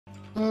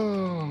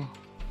Oh.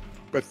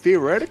 But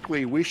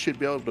theoretically, we should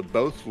be able to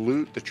both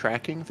loot the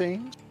tracking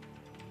things.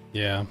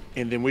 Yeah.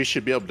 And then we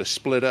should be able to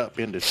split up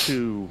into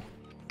 2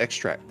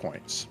 extract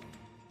points.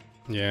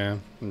 Yeah.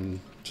 And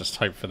just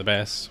hope for the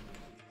best.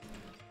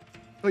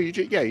 Oh, you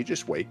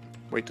just wait.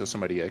 Wait till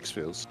somebody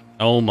exfils.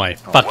 Oh my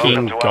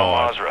fucking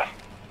god.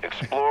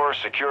 Explore,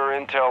 secure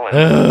intel,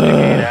 and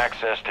gain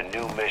access to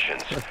new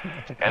missions.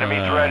 Enemy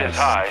threat is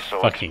high,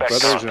 so fucking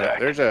expect contact.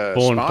 There's a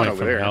Spawn spawn point over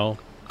from there. hell.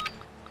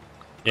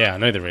 Yeah, I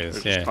know there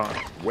is. There's a Yeah.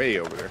 spawn way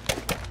over there.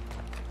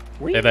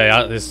 There they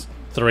are. There's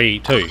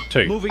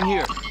two. Moving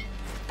here.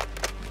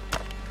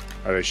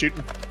 Are they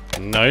shooting?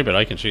 No, but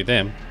I can shoot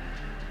them.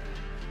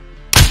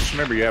 Just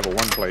remember you have a 1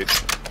 plate.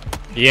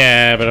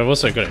 Yeah, but I've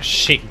also got a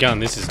shit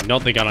gun. This is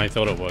not the gun I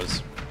thought it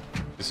was.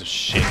 This is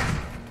shit.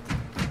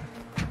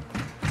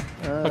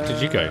 Fuck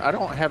did you go? I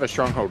don't have a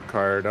stronghold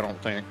card, I don't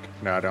think.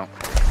 No, I don't.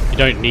 You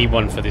don't need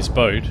one for this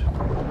boat.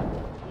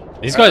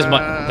 These guys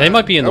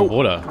might be in the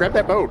water. Grab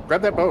that boat.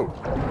 Grab that boat.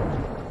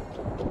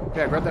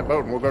 Yeah, grab that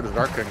boat and we'll go to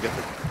Zarka and get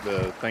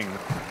the thing.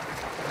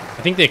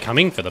 I think they're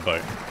coming for the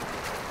boat.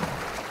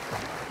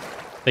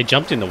 They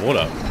jumped in the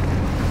water.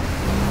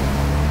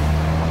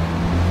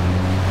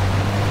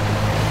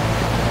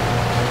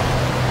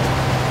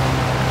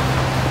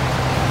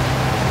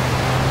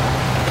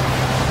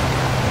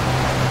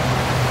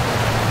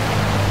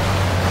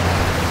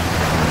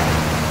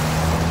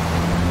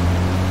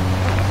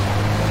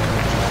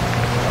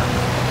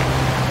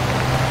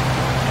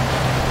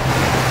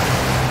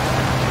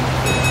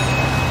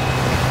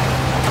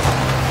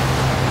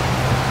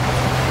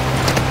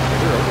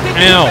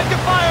 Ow!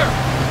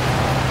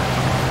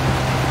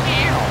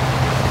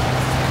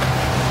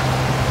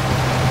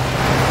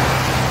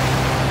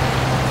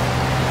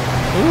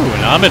 Ooh,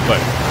 an armored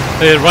boat.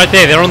 They're right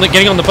there. They're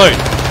getting on the boat.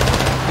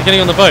 They're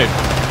getting on the boat.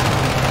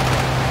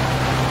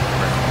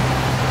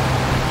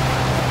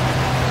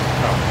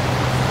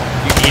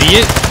 You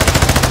idiot!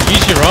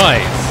 Use your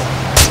eyes.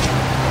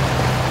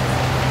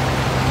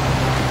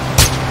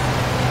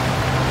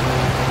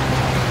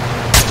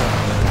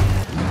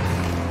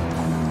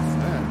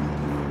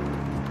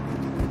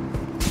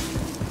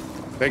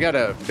 They got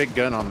a big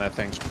gun on that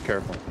thing, so be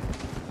careful.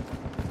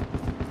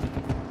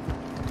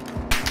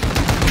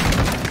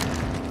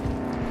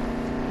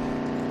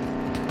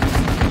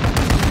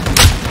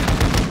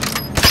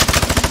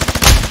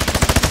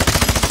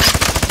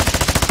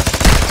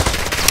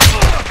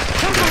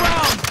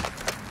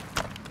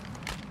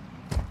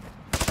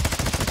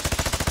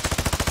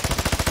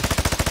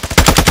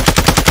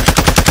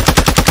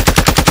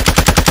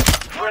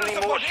 Friendly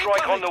mortar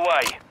strike on the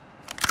way.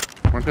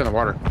 One's in the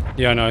water.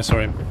 Yeah, I know. I saw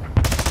him.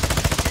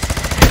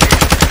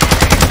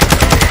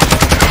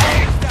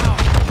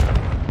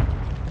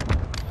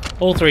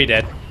 All 3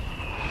 dead.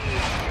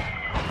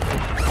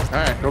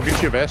 Alright, go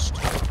get your vest.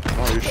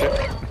 Oh, your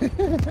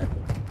shit.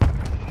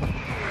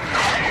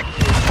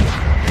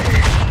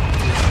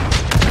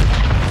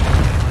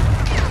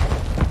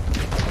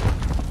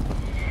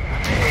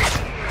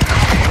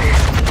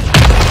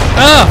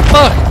 Ah,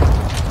 fuck!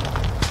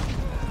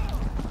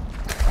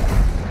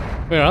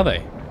 Where are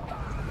they?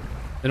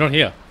 They're not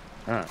here.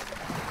 Alright.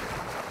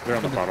 They're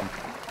on the bottom.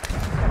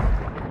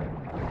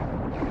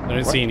 I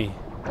don't see any.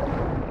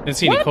 I don't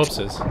see any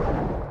corpses.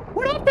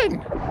 What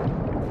happened?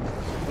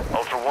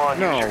 Ultra One,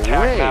 No use your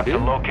tac way, map dude.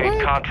 to locate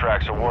What?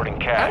 contracts awarding How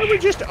cash. did we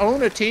just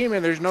own a team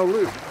and there's no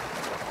loot?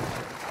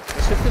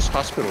 Let's hit this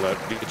hospital up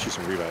to get you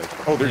some revives.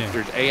 Oh,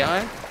 there's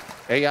AI?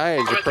 AI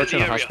is approaching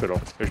the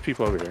hospital. There's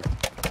people over here.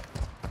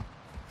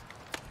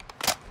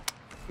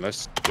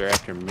 Unless they're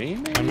after me,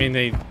 maybe? I mean,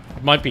 they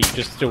might be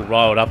just still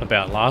riled up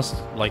about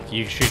like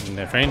you shooting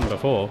their friend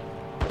before.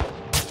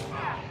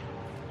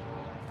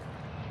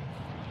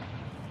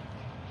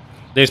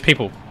 There's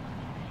people.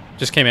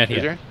 Just came out Is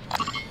here. there?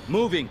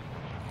 Moving.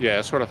 Yeah,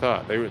 that's what I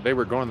thought. They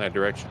were going that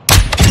direction.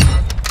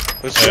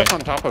 Let's jump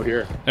on top of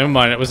here. Never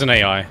mind, it was an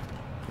AI.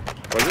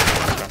 Was it?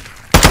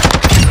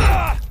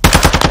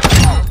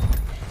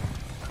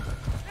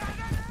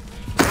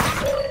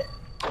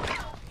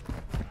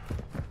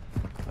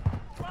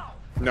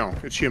 No,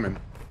 it's human.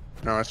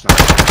 No, it's not.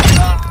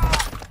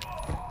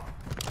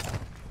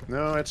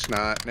 No, it's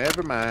not.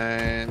 Never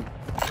mind.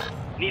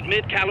 Need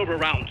mid-caliber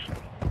rounds.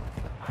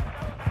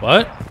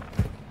 What?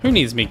 Who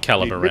needs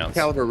mid-caliber Need rounds?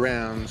 Caliber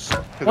rounds.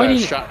 'Cause Why I do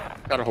you- shot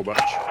a whole bunch.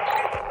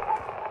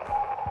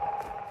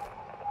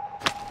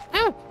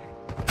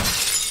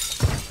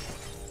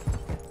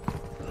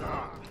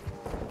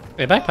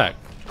 Their backpack.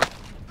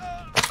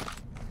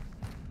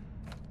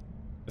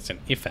 That's an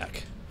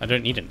IFAK. I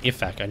don't need an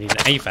IFAK, I need an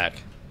AFAK.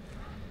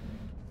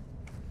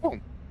 Oh,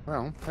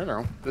 well, I don't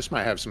know. This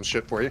might have some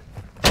shit for you.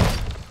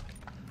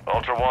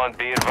 Ultra One,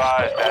 be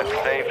advised that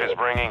safe is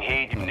bringing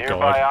heat.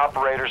 Nearby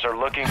operators are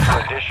looking for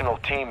additional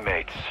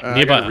teammates.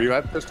 I got a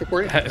revive pistol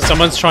for you.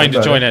 Someone's trying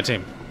to join our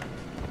team.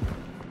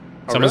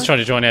 Oh, Someone's really? trying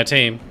to join our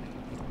team.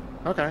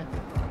 Okay.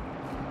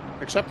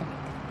 Accept them.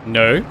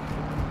 No.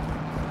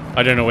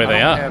 I don't know where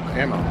they are. I don't have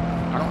ammo.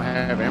 I don't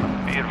have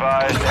ammo. Be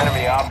advised,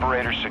 enemy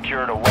operators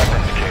secured a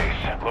weapons case.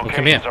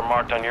 come here. Locations are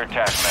marked on your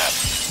task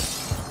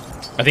map.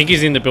 I think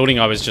he's in the building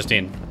I was just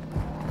in.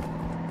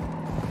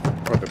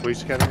 What, the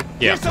police academy?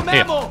 Yeah. Here's some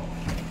Here. ammo.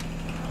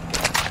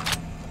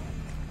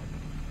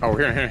 Oh,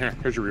 here.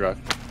 Here's your revive.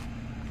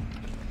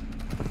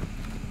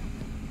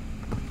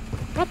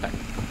 What the?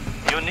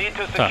 You need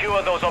to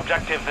secure those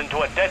objectives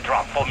into a dead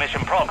drop for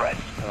mission progress.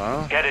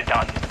 Get it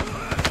done.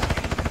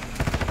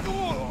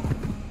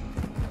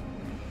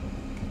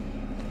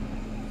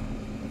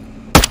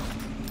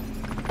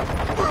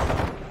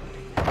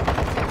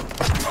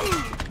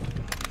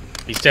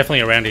 He's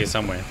definitely around here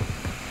somewhere.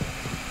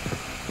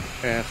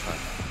 Yeah, that's fine.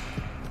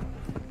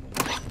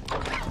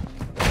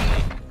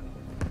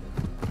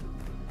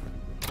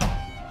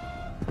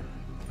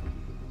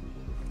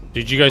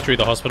 Did you go through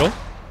the hospital?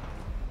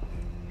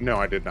 No,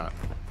 I did not.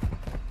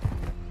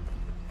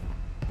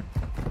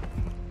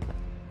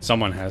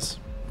 Someone has.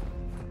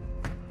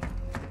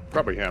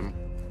 Probably him.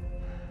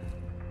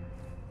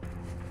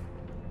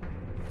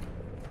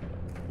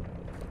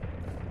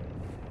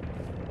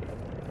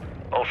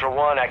 Ultra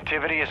One,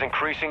 activity is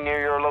increasing near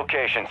your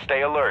location.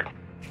 Stay alert.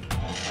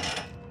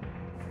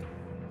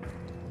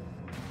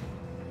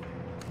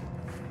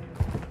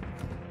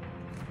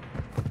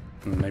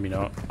 Maybe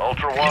not.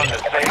 Ultra One, the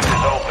safe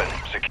is open.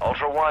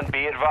 Ultra One,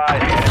 be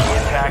advised, enemy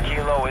attack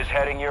helo is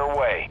heading your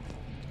way.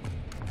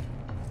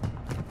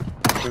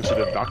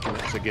 Sensitive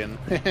documents again.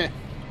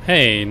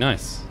 Hey,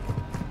 nice.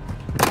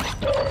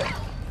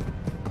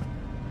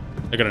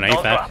 I got an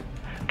AFAC. Ultra,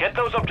 get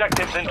those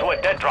objectives into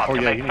a dead drop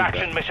to make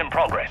faction mission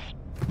progress.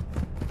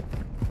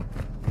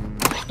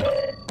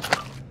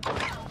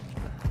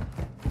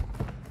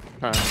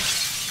 Well,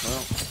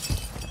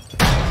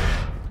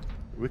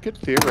 we could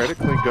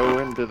theoretically go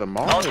into the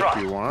mall Ultra,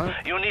 if you want.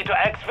 you need to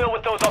exfil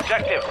with those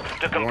objectives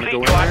to You want complete to go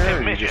in your there, active or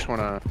you mission. just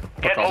want to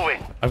Get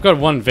moving. I've got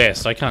one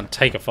vest. I can't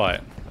take a fight.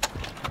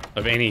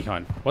 Of any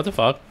kind. What the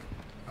fuck?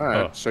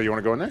 Alright, Oh. so you want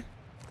to go in there?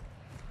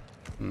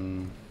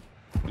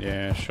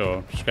 Yeah,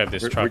 sure. Just grab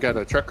this truck. We got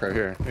a truck right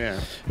here. Yeah.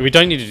 We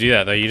don't need to do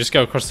that though. You just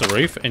go across the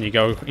roof and you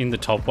go in the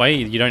top way.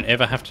 You don't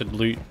ever have to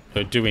loot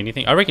or do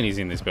anything. I reckon he's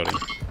in this building.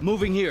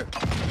 Moving here.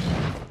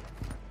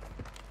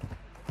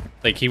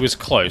 Like he was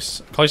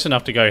close. Close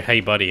enough to go, hey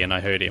buddy, and I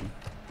heard him.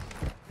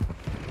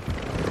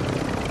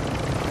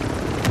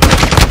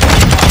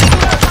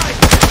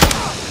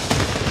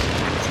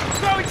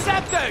 Throwing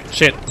septic.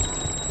 Shit.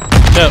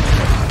 Shit.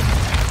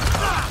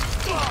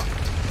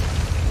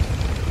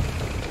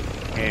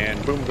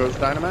 And boom goes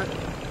dynamite.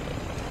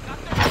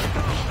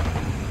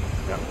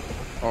 Yeah.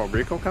 Oh,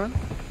 vehicle coming?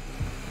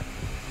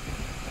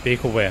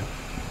 Vehicle where?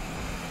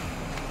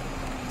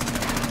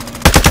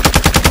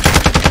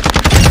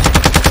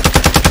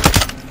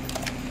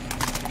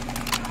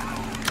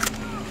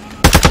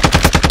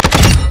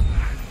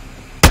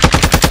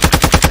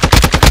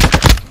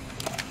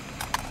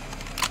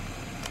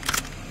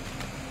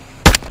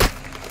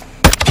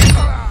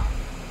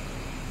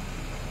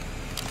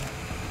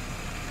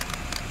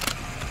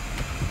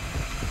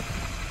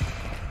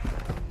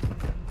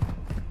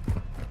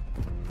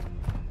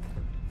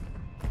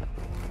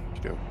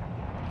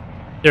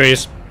 There he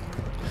is.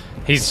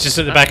 He's just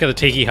at the back of the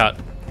tiki hut.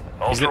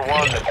 Ultra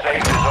One, the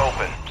safe is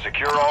open.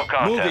 Secure all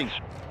contents.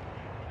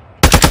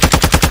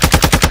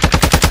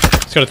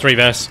 He's got a 3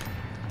 vest.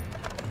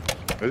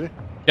 Is he?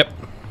 Yep.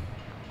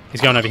 He's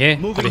going over here.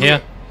 Moving over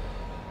here.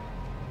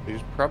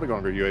 He's probably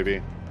going to go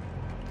UAV.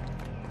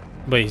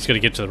 But he's got to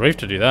get to the roof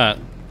to do that.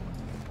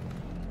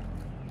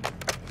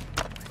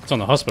 It's on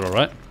the hospital,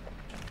 right?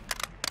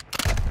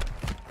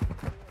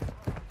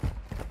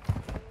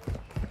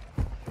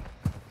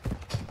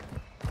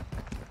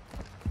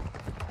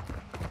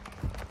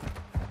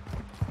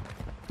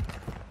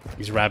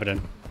 He's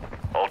rabbiting.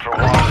 Ultra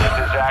One,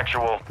 this is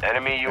actual.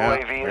 Enemy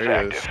UAV is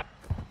there he active.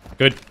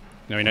 Good.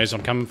 Now he knows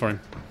I'm coming for him.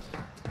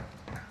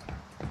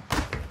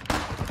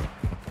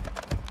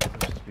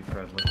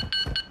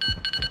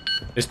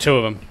 There's 2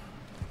 of them.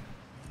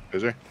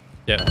 Is he?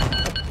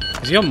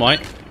 Yeah. Is he on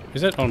my...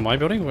 Is it on my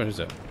building? Where is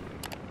it?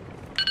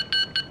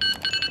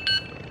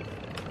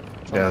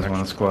 You guys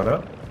want to squad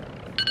up?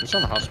 It's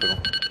on the hospital.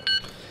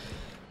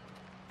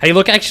 Hey,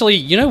 look, actually,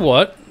 you know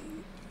what?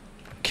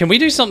 Can we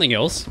do something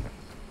else?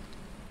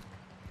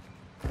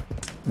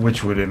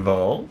 Which would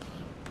involve?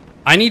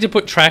 I need to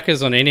put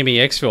trackers on enemy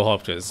exfil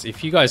hoppers.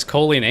 If you guys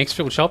call in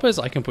exfil choppers,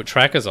 I can put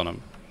trackers on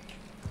them.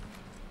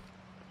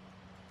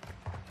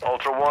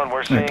 Ultra One,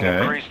 we're seeing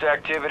increased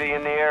activity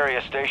in the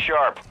area. Stay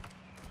sharp.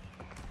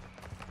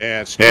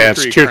 Yeah, it's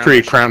tier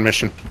 3 crown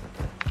mission.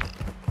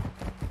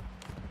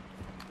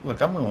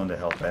 Look, I'm willing to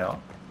help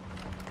out.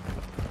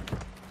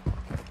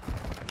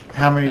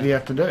 How many do you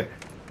have to do?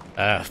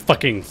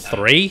 Fucking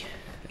 3?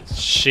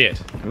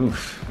 Shit.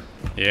 Oof.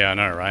 Yeah, I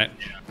know, right?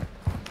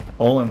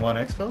 All in one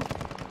expo?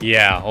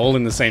 Yeah, all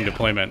in the same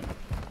deployment.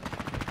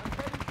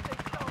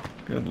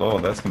 Good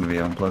lord, that's going to be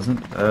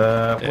unpleasant.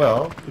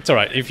 Well... It's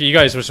alright. If you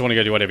guys just want to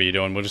go do whatever you're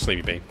doing, we'll just leave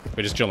you be.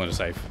 We're just chilling to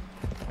safe.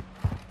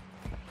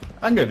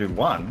 I can go do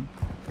one.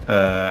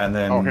 And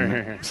then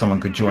here.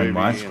 someone could join UAV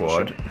my and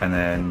squad, and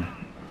then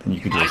you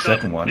could do a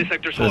second one. This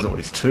sector So there's solid.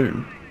 always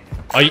 2.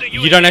 Oh,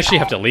 you don't actually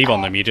have to leave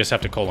on them. You just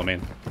have to call them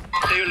in.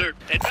 Stay alert.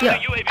 Head to Yeah.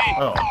 the UAV.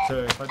 Oh,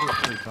 so if I do it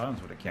 3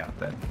 times, would it count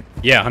then?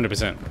 Yeah,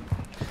 100%.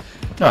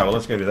 Alright, well,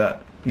 let's go do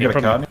that. You got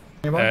a car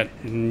nearby?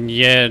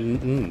 Yeah,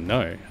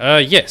 no.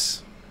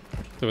 Yes.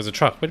 There was a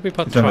truck. Where did we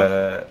park the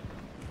truck?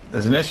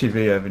 There's an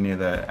SUV over near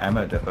the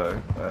ammo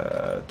depot,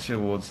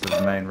 towards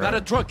the main road. Not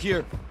a truck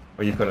here.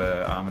 Or you've got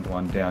an armoured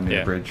one down near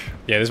the bridge.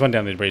 Yeah, there's one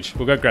down the bridge.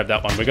 We'll go grab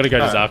that one. We've got to go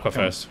to Alright, Zarqwa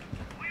come on. first.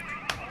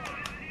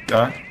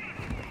 Alright.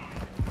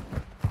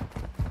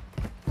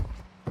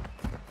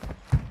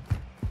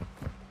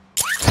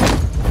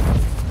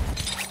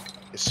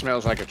 It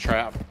smells like a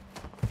trap.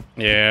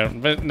 Yeah,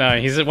 but no,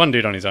 he's one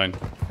dude on his own.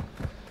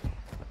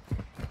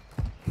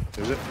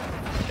 Is it?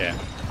 Yeah.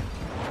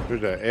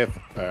 There's a F.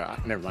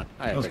 Never mind.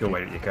 Let's go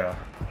wait at your car.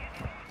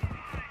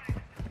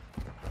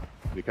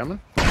 You coming?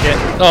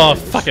 Yeah. Oh,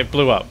 fuck, it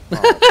blew up.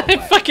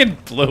 It fucking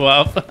blew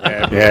up.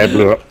 Yeah, it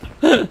blew up.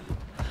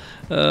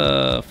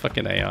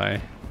 Fucking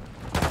AI.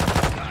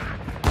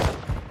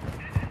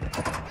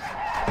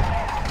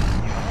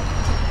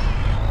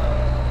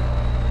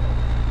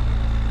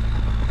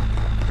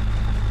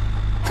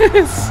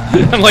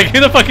 I'm like, who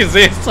the fuck is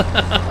this?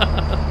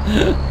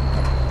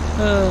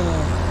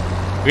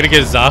 We're gonna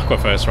get Zarqwa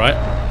first, right?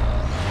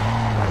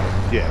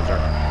 Yeah,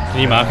 sorry.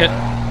 Can you mark it?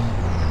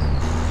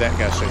 That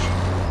gas station.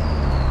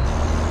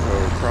 Go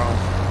across.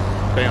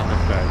 Stay on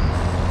this side.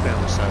 Stay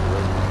on this side of the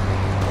road.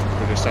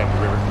 Or this side of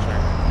the river.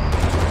 Sorry.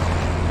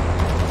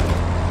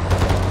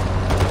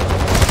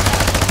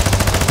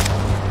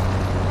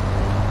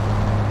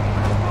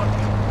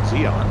 Is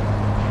he on?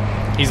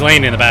 He's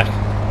laying in the back.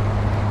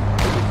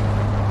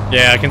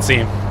 Yeah, I can see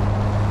him.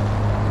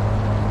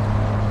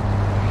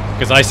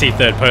 Because I see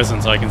third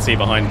person, so I can see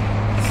behind.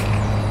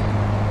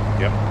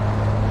 Yep.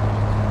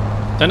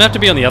 Don't have to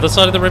be on the other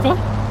side of the river?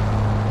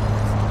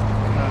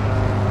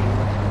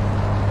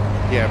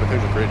 Yeah, but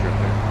there's a bridge right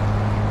there.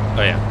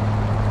 Oh, yeah.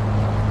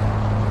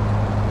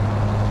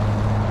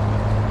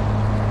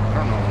 I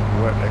don't know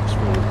what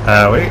exfil.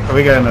 Are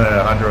we going to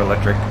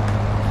hydroelectric?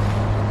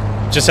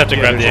 Just have to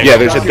grab the Yeah,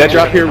 there's a dead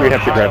drop here. We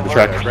have to grab the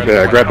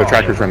tractor. Grab the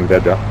tractor from the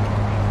dead drop.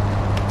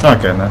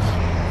 Okay, nice.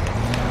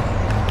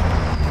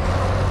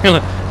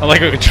 I like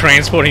we're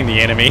transporting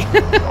the enemy.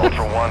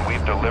 Ultra One,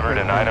 we've delivered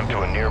an item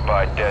to a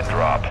nearby dead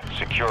drop.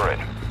 Secure it.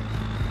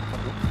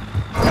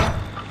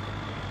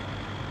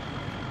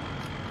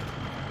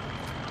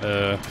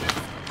 Right.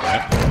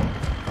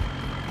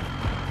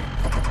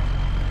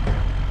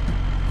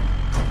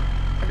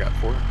 I got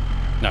 4.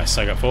 Nice,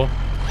 I got 4.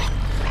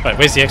 Right,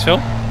 where's the exfil?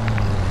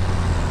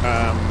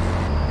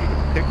 You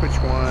can pick which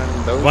one.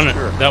 Those One, two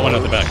are that one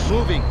at the close. back.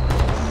 Moving.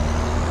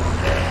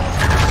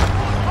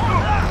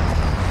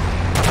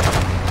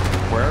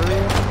 Where are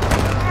you?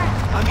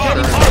 I'm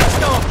getting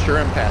hostile. Sure,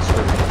 and pass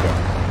where we need to go.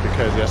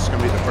 Because that's going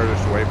to be the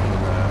furthest away from the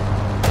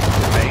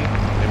main.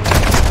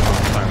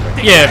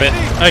 Yeah, but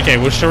okay.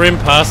 Well, Sharim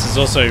Pass is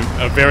also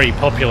a very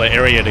popular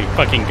area to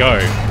fucking go.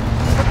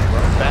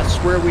 That's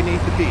where we need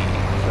to be.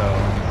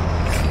 So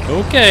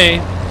Okay,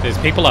 there's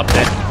people up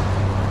there.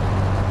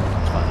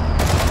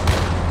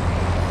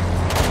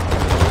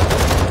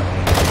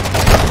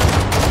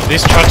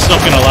 This truck's not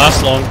gonna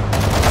last long.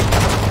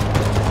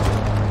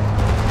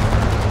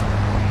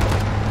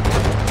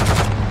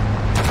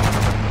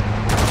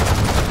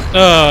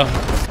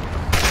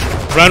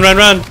 Run, run,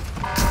 run!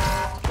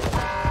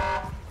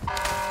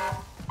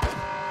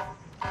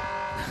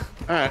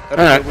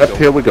 Alright, up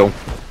here we go.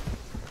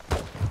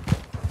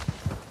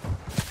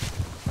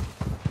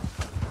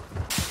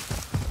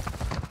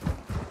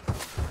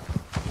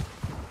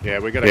 Yeah,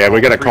 we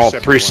gotta call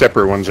 3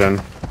 separate ones in.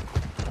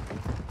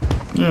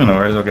 Yeah, no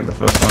worries, I'll get the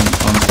first one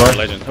on site.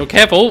 Legend. Oh,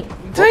 careful!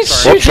 Don't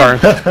Sorry. shoot! Sorry.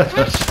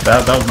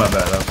 that was my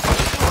bad.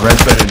 I ran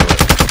straight into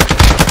it.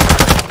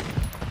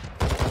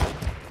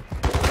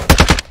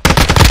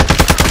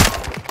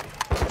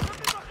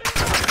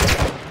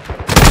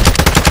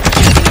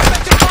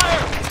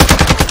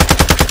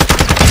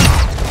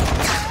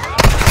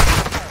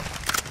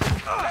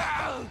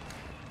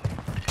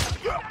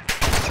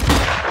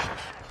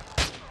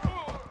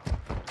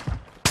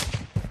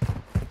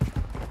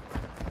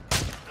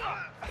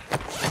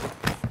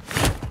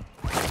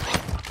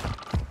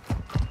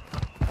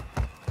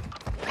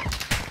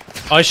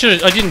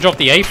 I didn't drop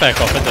the AFAC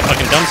off at the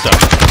fucking dumpster.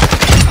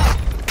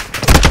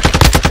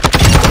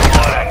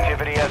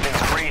 Activity has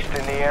increased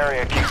in the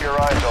area. Keep your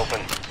eyes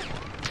open.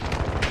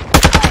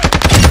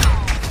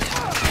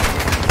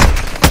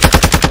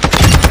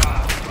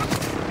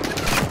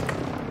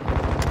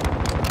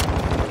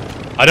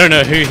 I don't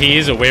know who he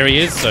is or where he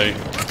is, so...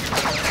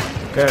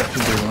 Okay, it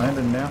should be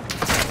landing now.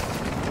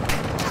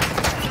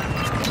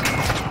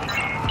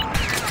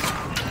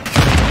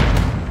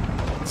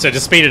 So to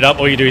speed it up,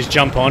 all you do is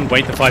jump on,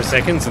 wait the 5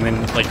 seconds, and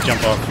then, like,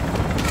 jump off.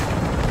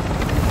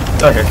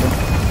 Okay, cool.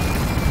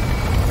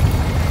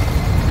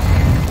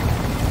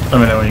 Let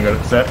me know when you got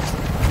it set.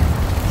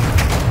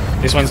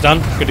 This one's done.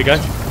 Good to go.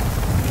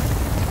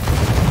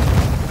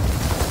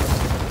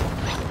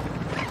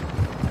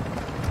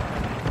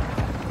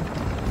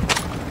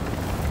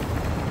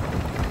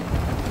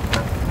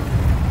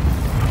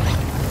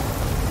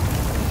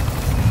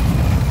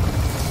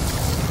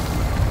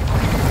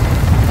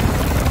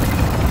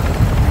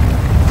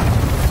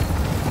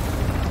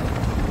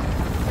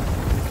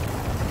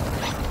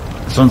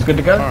 This one's good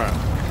to go? Alright.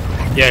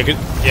 Yeah, good.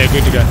 Yeah,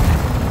 good to go.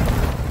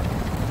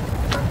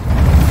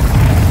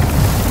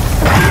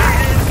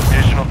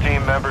 Additional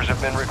team members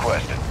have been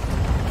requested.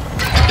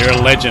 You're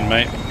a legend,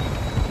 mate.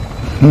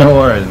 No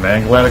worries,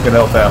 man. Glad I could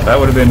help out. That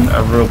would have been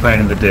a real pain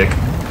in the dick.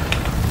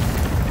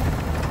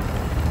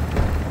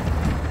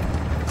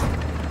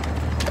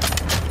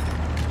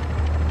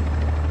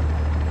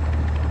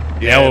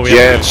 Yeah, well,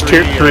 It's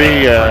tier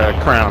 3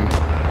 crown.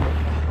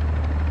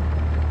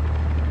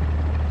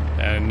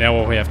 And now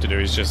all we have to do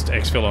is just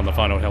exfil on the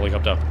final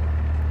helicopter.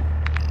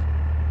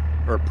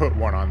 Or put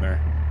one on there.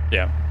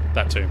 Yeah,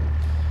 that too.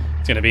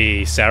 It's gonna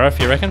be Saraf,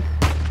 you reckon?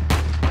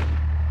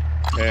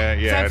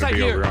 Yeah, it'll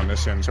be over on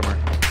this end somewhere.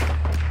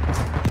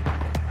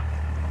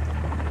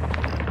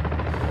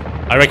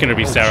 I reckon it'll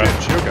be Saraf.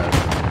 Shit, shield guy.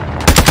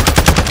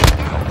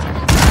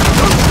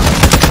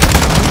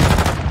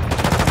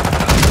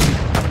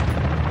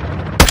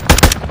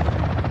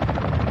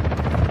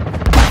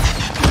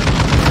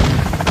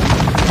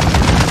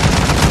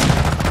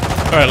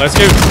 Alright, let's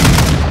go. On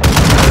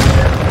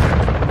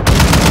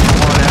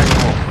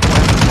actual.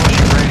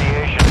 Pushing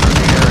radiation through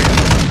the area.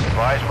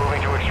 Advise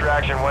moving to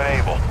extraction when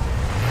able.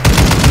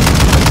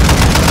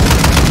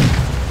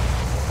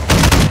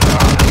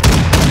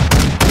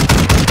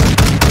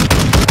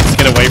 Let's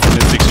get away from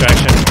this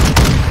extraction.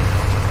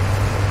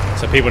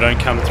 So people don't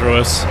come through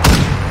us.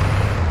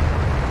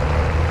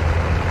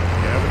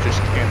 Yeah, we'll just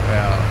camp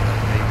out.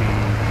 Maybe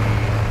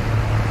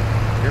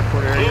the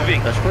airport area.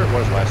 Moving. That's where it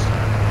was last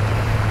time.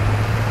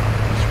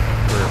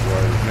 Where it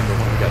was. Remember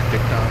when we got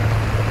dicked on?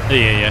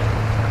 Yeah.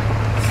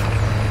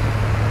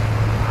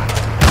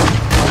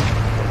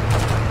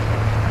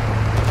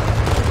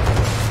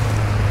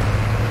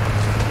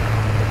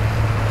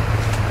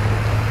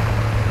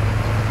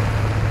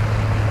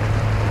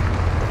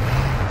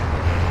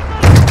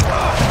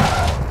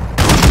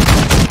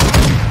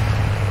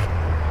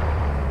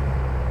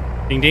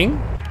 Ding ding.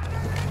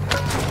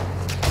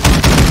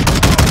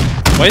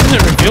 Why isn't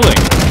it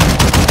refueling?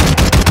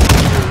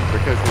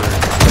 Because we're...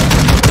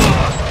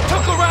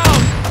 Took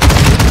around!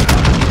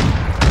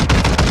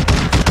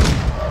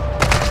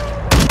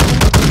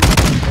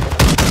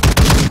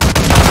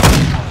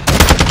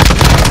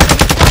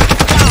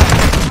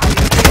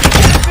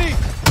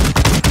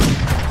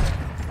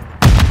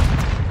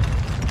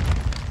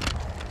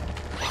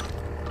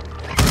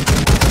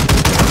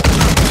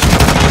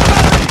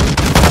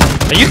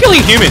 Are you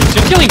killing humans?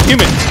 You're killing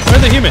humans. Where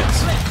are the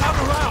humans?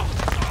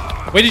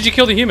 Where did you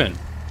kill the human?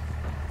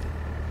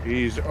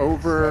 He's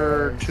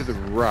over to the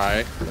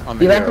right on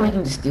the You reckon we hill.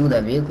 can just steal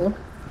that vehicle?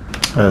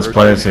 There's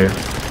players here.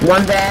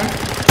 One there.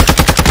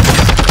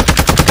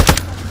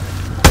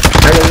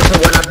 And there's also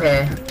one up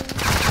here.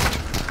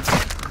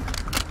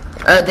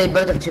 They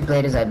both have 2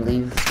 players, I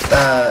believe.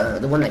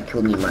 The one that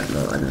killed me might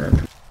know, I don't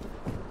know.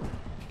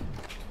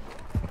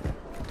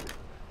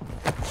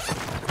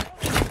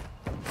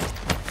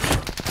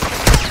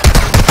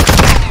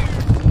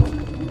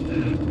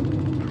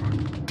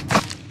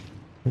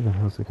 Where the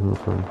hell's it coming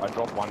from? I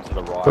dropped one to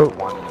the right, Oh.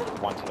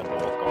 one to the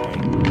north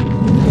going.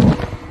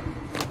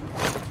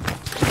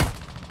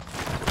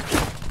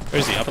 Where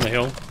is he? Up on the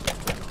hill?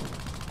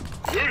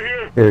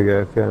 Here we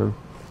go, found him.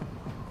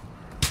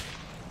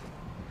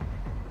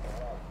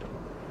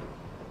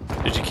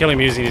 Did you kill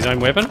him using his own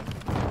weapon?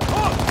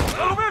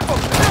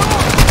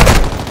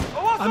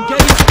 I'm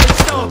getting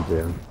switched Oh, on.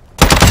 damn.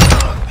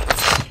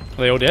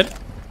 Are they all dead?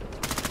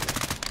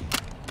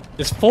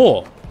 There's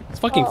 4. There's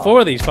fucking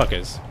 4 of these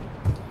fuckers.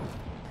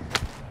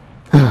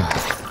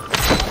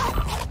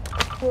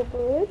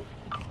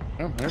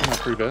 Oh, there's my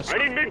free vest. I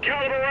need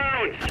mid-caliber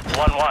rounds.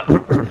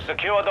 1-1.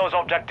 Secure those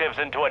objectives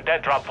into a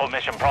dead drop for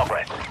mission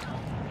progress.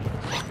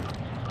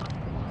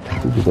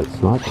 Who did that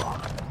sniper?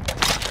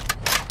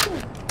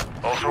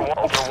 Ultra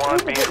One,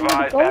 be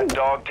advised that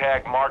dog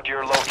tag marked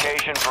your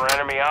location for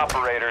enemy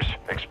operators.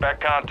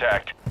 Expect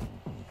contact.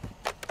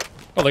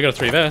 Oh, they got a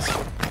 3 vest.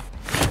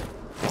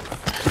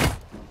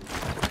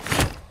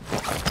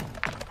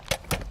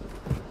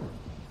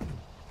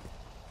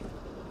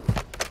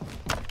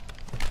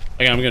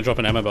 Okay, I'm gonna drop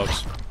an ammo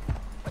box.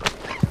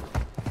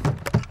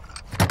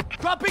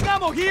 Dropping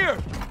ammo here!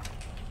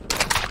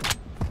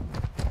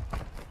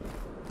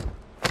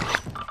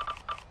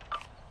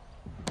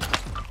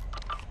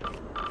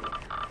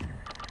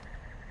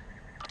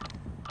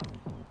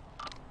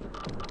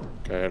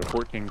 Okay, I had a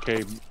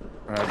 14k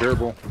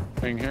durable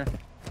thing here.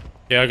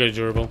 Yeah, I got a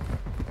durable.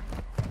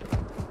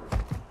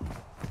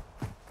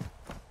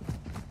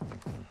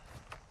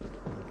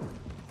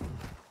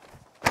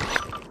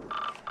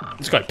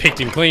 This guy picked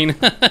him clean.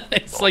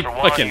 It's like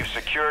Ultra One, fucking you've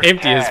secured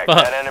empty as tag.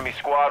 fuck. That enemy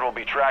squad will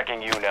be tracking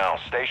you now.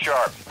 Stay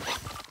sharp.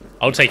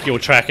 I'll take your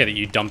tracker that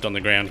you dumped on the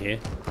ground here.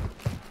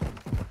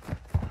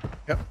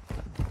 Yep.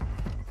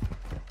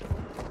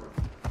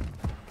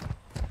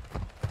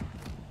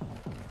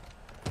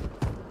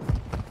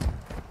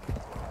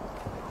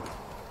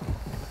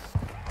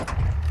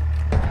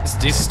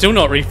 This is still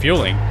not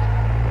refueling.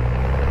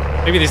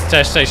 Maybe this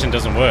dash station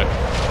doesn't work.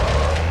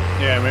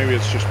 Yeah, maybe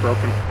it's just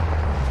broken.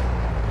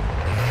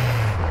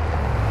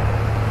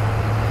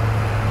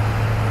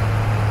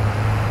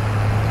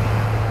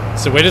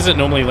 So where does it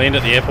normally land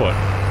at the airport?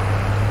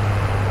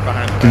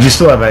 Behind the Did you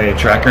still have a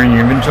tracker in your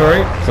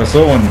inventory? So I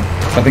saw one.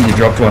 I think you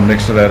dropped one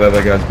next to that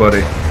other guy's body.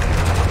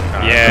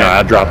 Yeah. No,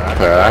 I dropped.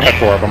 I had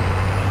 4 of them.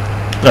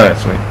 Oh,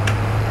 that's sweet.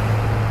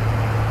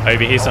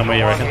 Over here somewhere,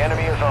 you reckon? The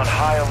enemy is on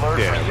high alert.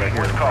 Yeah, right Proceed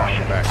here. with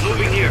caution. Back.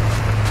 Moving here.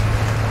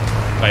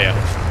 Oh yeah.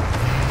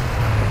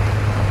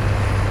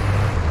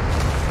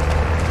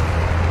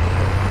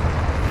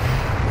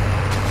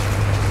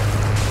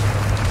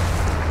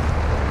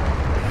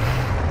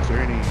 Is there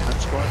any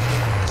hunt squads there?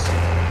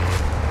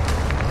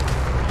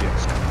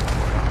 Yes.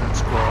 Hunt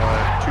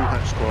squad, 2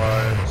 hunt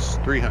squads,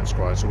 3 hunt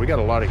squads. So we got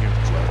a lot of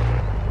humans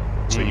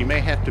left. So you may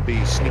have to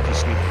be sneaky.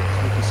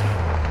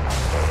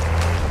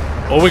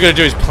 All we gotta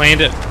do is plant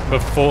it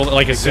before,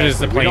 like as soon as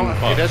the plane It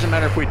pops. doesn't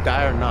matter if we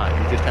die or not.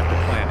 You just have to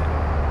plant it.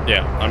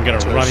 Yeah, I'm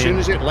gonna So run as soon in.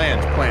 as it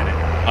lands, plant it.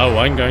 Oh,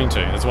 I'm going to.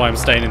 That's why I'm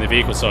staying in the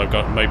vehicle, so I've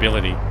got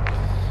mobility.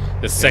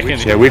 The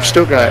second. Yeah, we've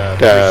still got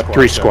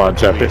 3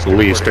 squads up at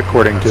least,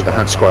 according to the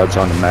hunt squads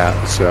on the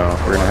map. So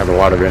we're going to have a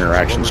lot of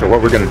interaction. So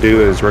what we're going to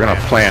do is we're going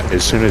to plant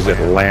as soon as it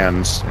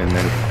lands, and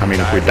then, I mean,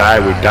 if we die,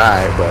 we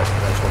die, but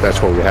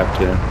that's what we have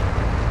to.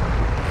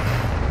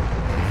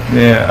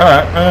 Yeah,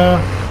 alright.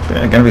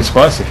 Yeah, gonna be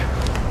spicy.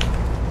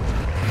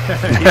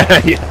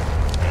 Yeah.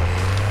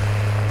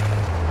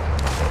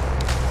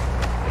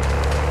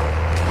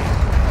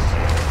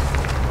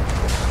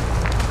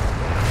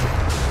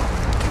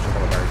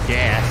 All of our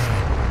gas.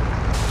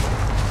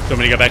 Do you want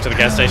me to go back to the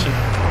gas station?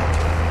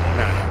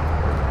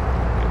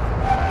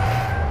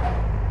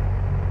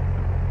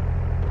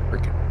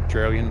 Freaking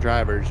trillion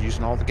drivers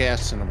using all the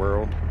gas in the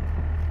world.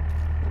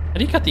 How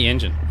do you cut the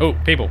engine? Oh,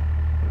 people.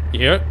 You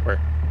hear it? Where?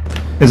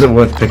 Is it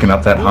worth picking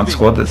up that hunt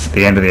squad that's at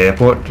the end of the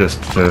airport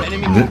just for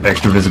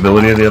extra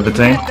visibility of the other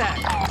team?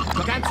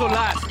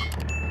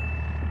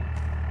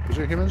 Was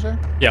there humans there?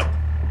 Yep.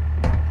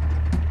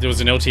 There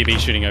was an LTV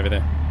shooting over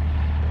there.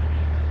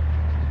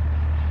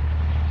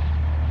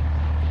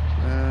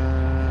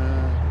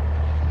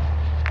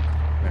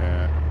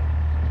 Yeah.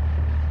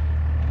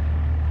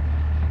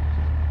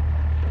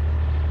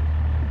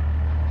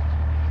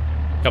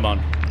 Come on.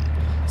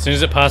 As soon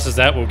as it passes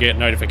that, we'll get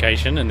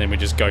notification, and then we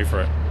just go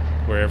for it,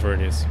 wherever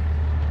it is.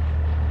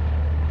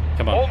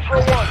 Come on. Ultra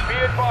One, be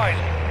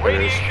advised.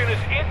 Radiation is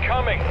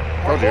incoming.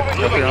 We're Roger. moving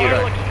to Up the there on the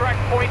aerial back. extract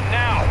point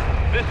now.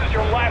 This is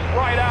your last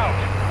ride out.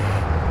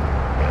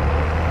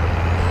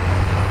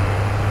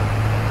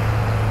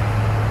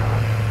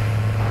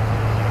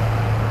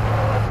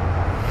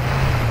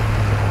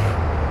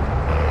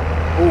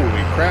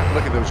 Holy crap,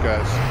 look at those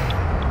guys.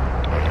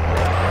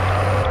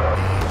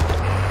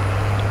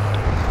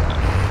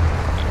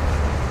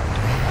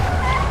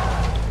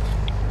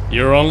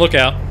 You're on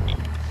lookout.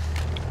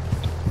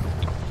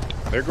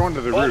 They're going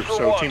to the roof,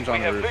 so team's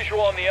on the roof.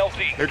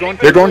 They're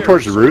They're going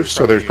towards the roof,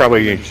 so there's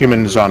probably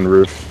humans on the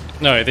roof.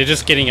 No, they're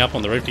just getting up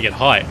on the roof to get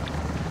height.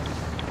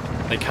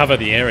 They cover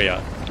the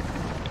area.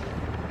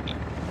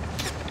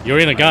 You're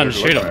in a gun, They're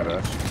shoot looking at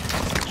them.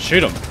 us.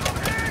 Shoot them.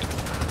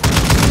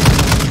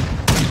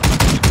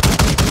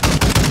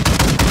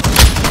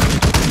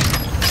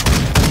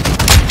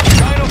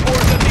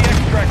 Dinosaurs at the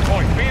extract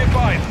point. Be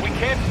advised, we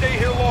can't stay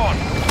here long.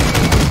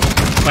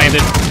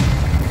 Landed.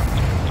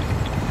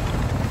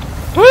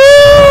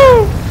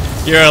 Woo!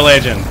 You're a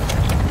legend.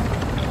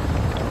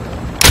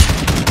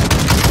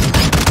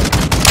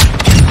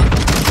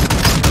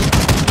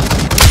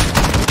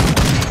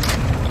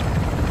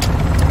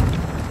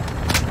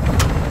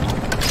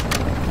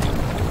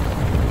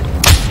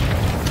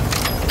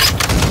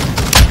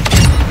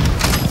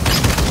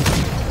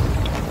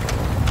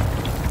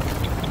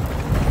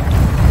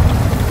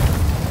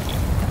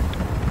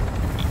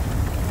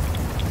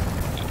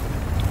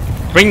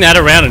 Bring that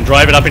around and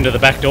drive it up into the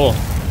back door.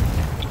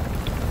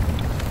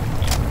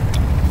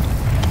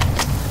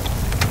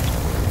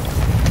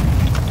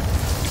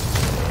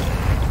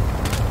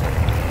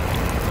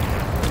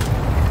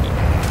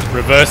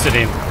 Reverse it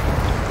in.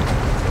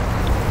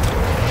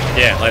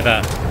 Yeah, like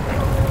that.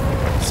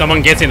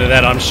 Someone gets into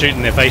that, I'm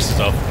shooting their faces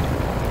off.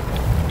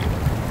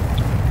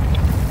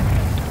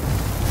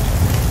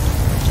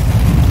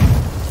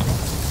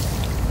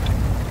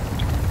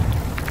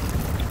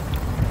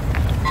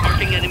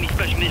 Marking enemy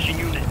special mission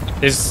unit.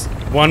 There's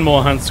one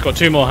more hunt squad,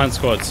 2 more hunt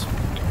squads.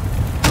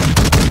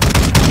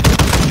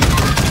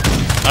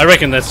 I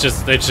reckon that's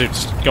just, they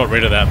just got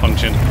rid of that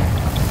function.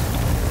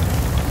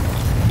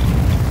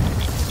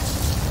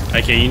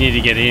 Okay, you need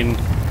to get in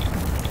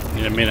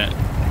a minute.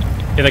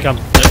 Here they come.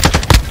 Yep,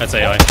 that's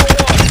AI.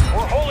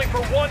 We're holding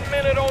for 1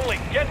 minute only.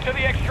 Get to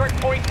the extract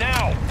point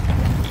now.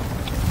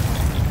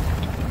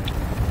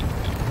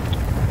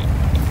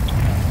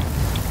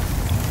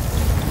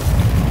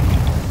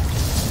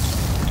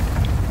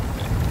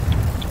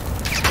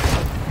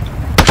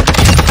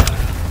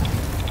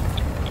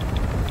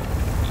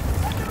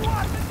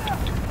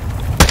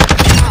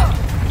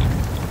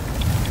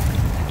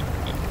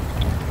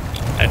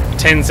 At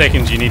 10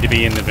 seconds you need to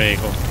be in the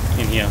vehicle,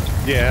 in here.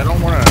 Yeah, I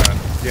don't want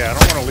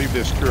to leave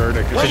this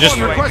Toyota. So just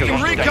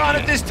Requesting recon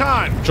at this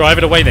time. drive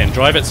it away then.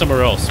 Drive it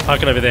somewhere else.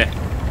 Park it over there.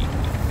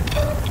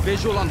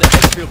 Visual on the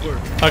exfil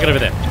bird. Target over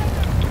there.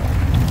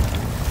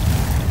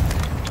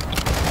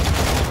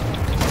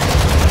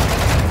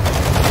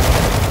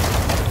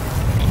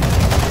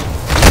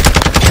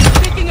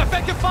 Taking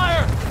effective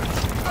fire.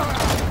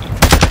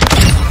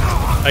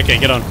 Okay,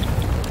 get on.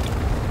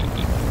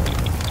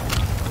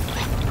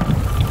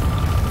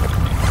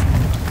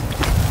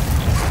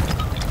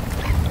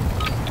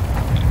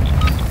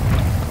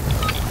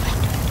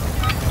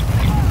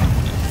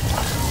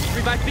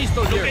 Revive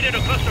pistol here. Located a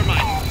cluster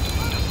mine.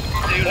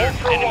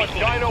 Ultra One,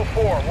 Dino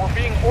 4, we're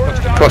being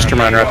ordered out. Cluster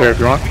mine right there if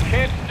you want. We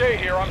can't stay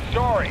here, I'm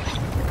sorry.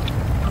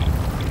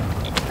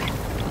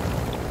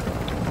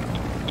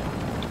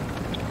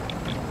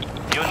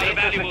 You need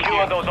to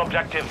secure those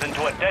objectives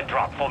into a dead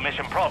drop for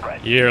mission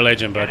progress. You're a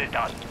legend, Get bud. it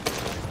done.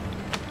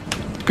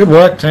 Good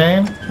work,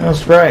 team. That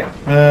was great.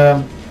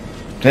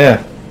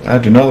 Yeah, I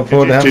do not look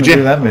forward to having to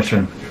do that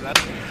mission.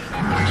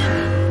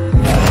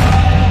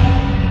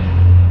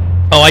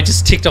 Oh, I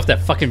just ticked off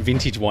that fucking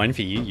vintage wine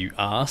for you, you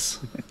ass.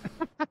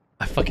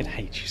 I fucking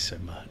hate you so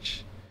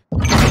much.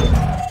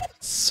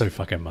 So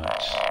fucking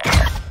much.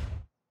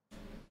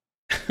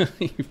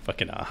 You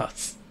fucking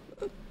ass.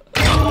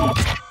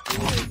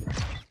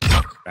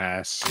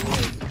 Ass.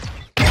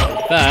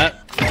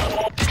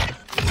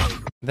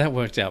 That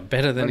worked out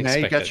better than Now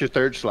expected. you got your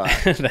third slot.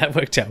 That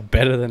worked out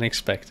better than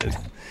expected.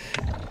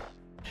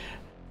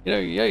 You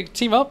know,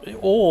 team up,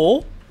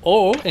 or,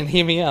 and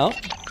hear me out.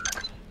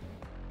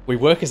 We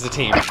work as a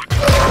team.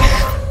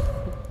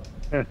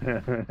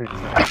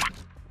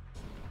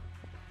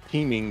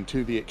 Teaming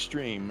to the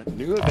extreme.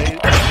 New update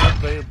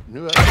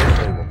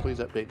available. Please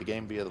update the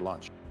game via the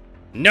launch.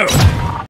 No!